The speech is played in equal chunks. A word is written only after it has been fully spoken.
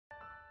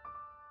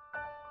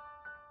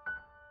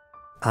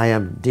I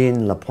am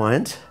Dean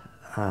Lapointe.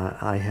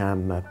 I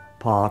am a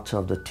part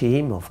of the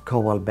team of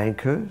Cowell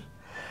Bankers.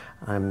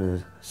 I'm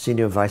the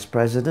Senior Vice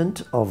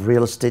President of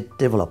Real Estate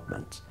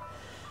Development.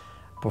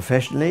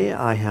 Professionally,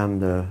 I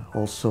am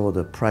also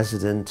the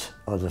President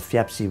of the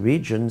FIAPSI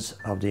regions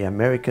of the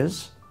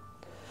Americas.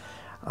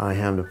 I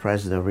am the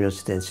President of Real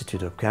Estate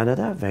Institute of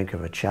Canada,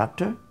 Vancouver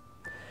chapter,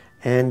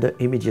 and the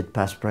immediate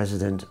past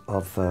President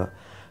of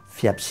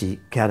FIAPSI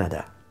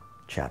Canada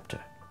chapter.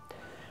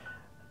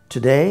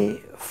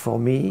 Today, for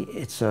me,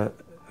 it's a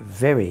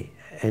very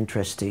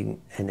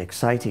interesting and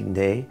exciting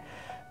day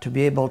to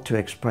be able to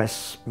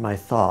express my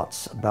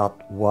thoughts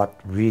about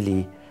what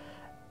really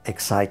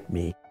excites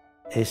me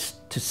is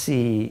to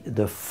see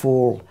the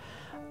full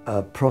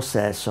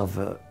process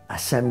of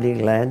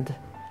assembling land,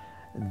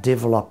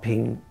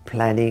 developing,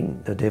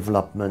 planning the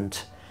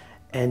development,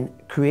 and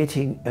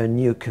creating a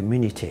new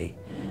community,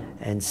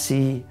 and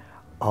see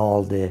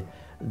all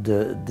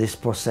this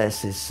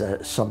process is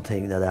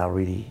something that I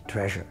really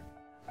treasure.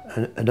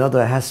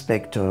 Another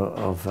aspect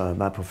of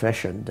my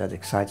profession that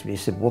excites me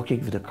is working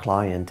with the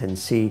client and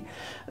see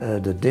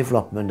the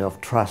development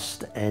of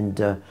trust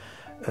and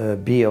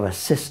be of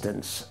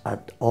assistance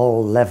at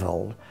all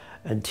levels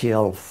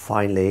until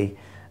finally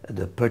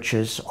the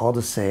purchase or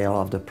the sale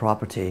of the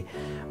property,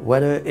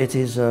 whether it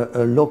is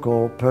a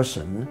local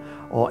person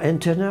or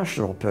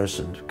international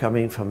person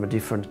coming from a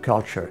different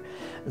culture.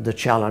 The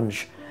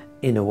challenge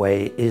in a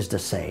way is the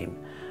same,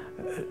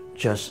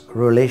 just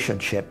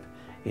relationship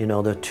in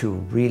order to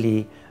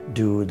really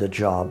do the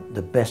job,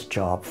 the best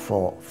job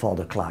for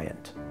the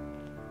client.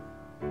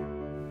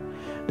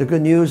 The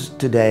good news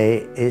today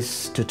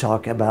is to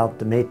talk about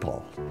the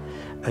Maple,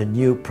 a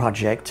new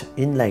project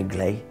in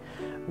Langley,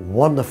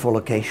 wonderful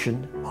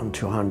location on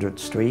 200th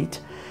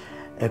Street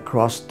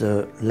across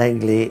the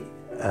Langley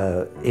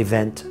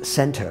Event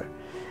Center.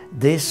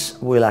 This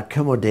will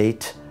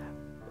accommodate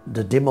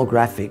the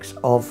demographics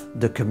of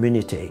the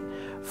community,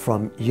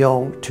 from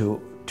young to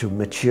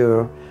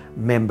mature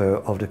member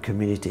of the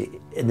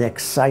community. An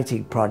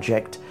exciting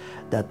project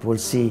that will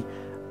see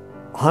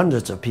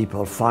hundreds of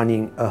people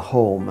finding a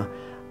home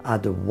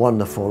at a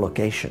wonderful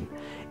location.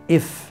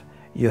 If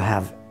you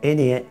have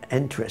any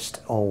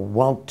interest or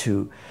want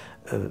to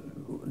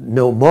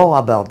know more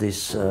about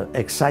this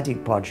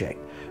exciting project,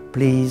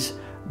 please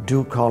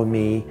do call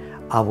me.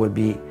 I will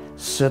be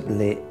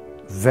certainly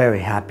very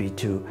happy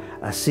to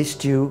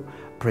assist you,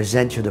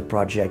 present you the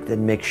project,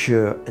 and make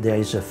sure there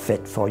is a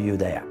fit for you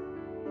there.